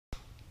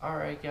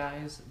Alright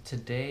guys,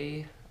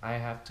 today I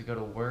have to go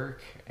to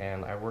work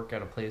and I work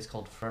at a place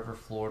called Forever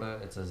Florida.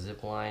 It's a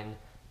zipline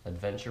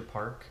adventure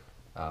park.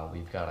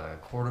 We've got a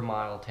 1/4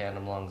 mile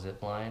tandem long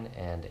zipline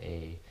and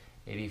a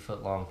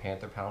 80-foot long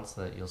panther pounce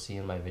that you'll see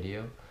in my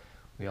video.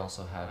 We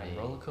also have a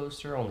roller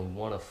coaster, only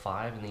one of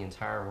 5 in the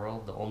entire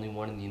world, the only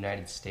one in the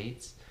United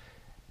States.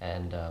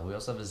 And we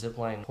also have a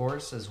zipline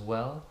course as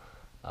well.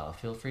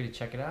 Feel free to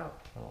check it out,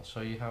 and I'll show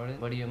you how it is. A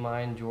buddy of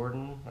mine,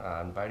 Jordan,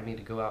 invited me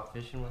to go out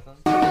fishing with him.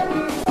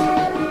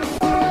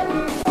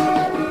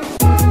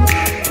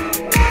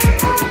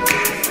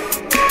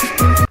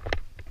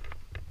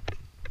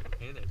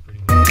 Hey, that's pretty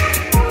good.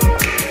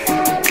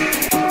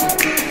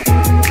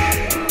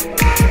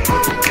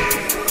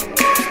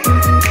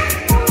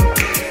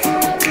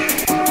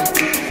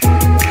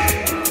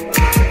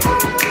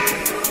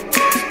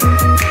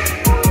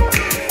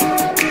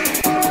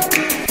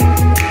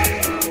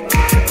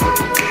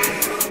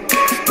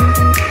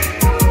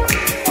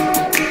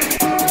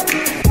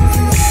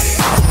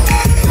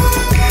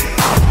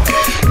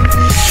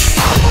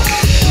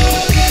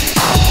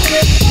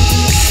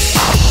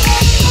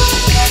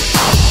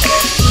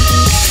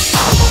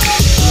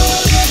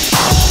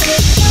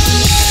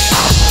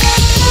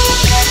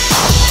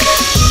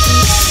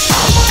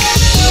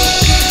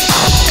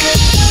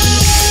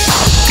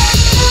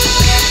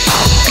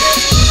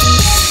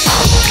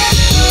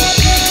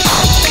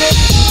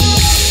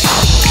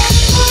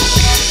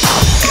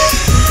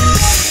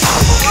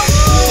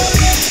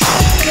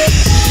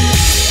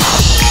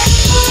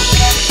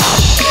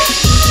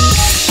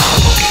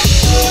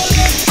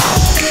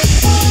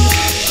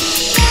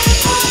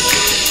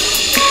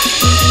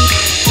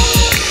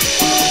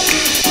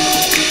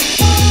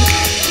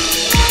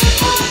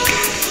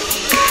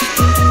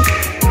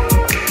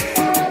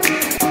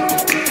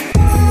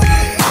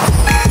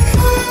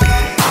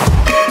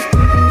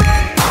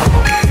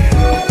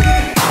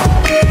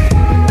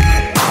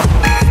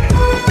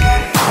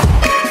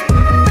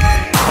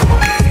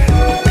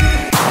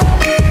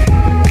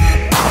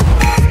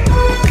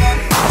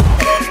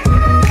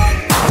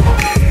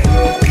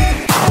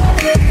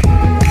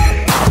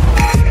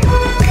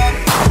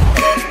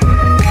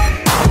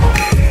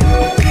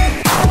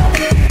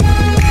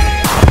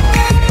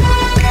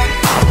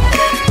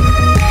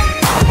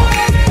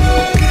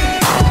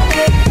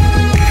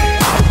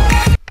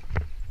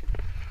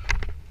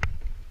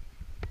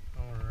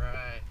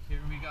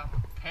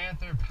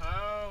 Panther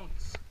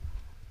pounce.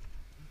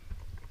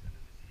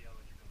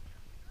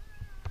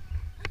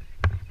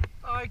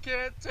 I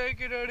can't take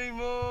it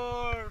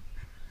anymore.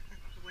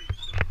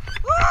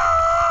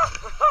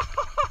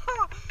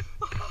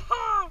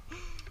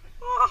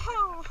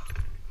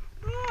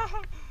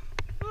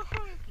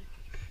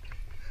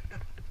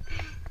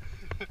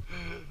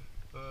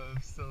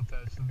 I'm still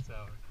attached to the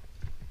tower.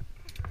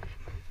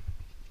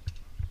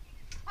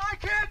 I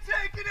can't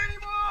take it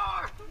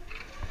anymore!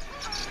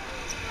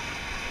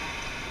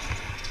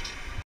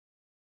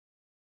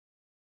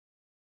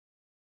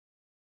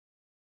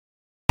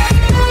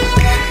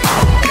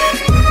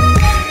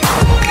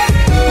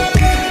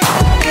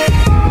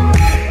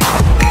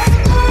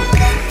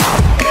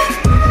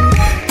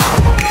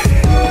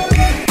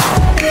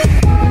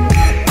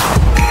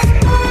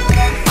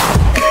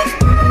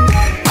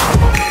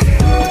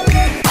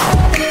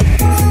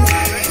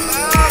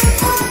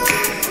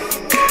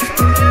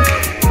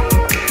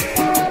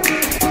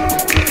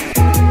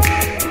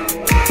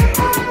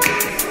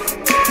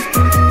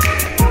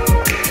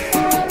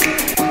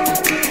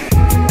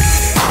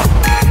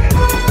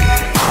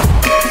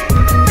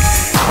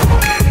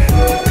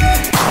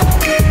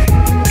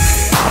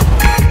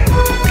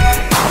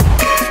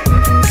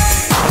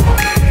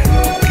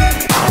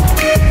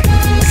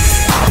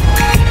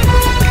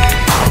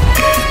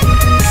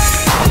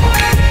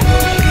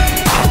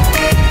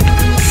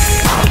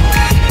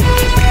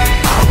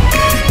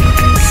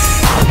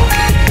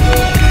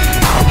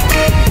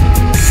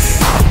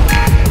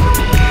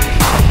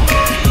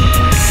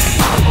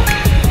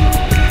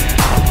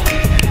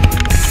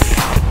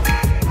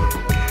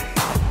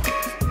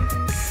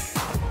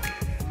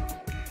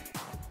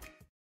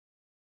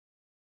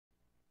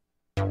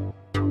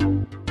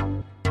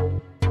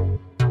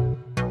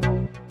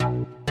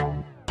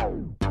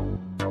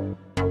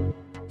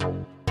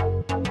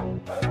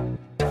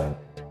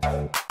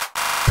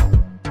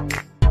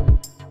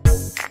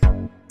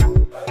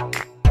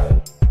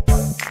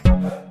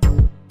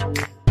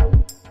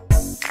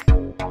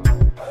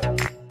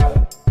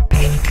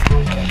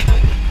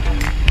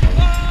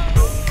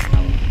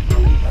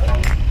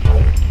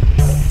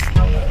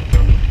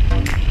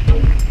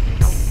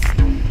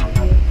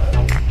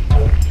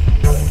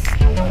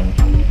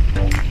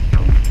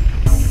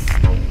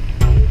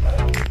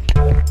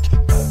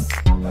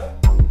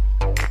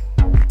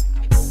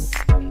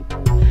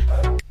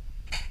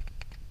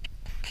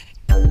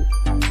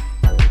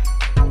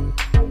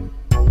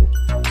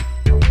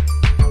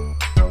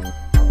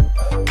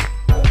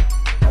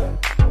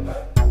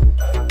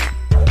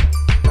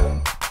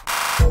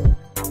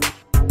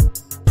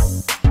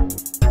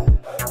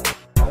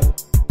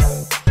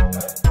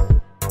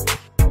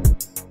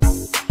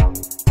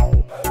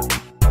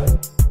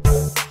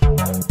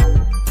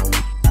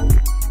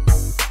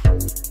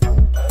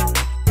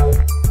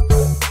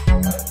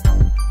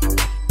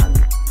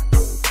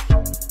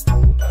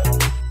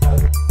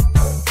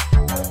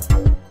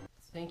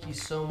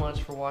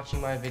 much for watching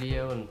my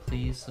video, and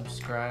please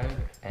subscribe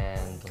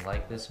and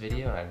like this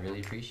video, and I'd really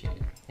appreciate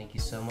it. Thank you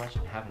so much,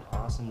 and have an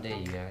awesome day,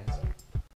 you guys.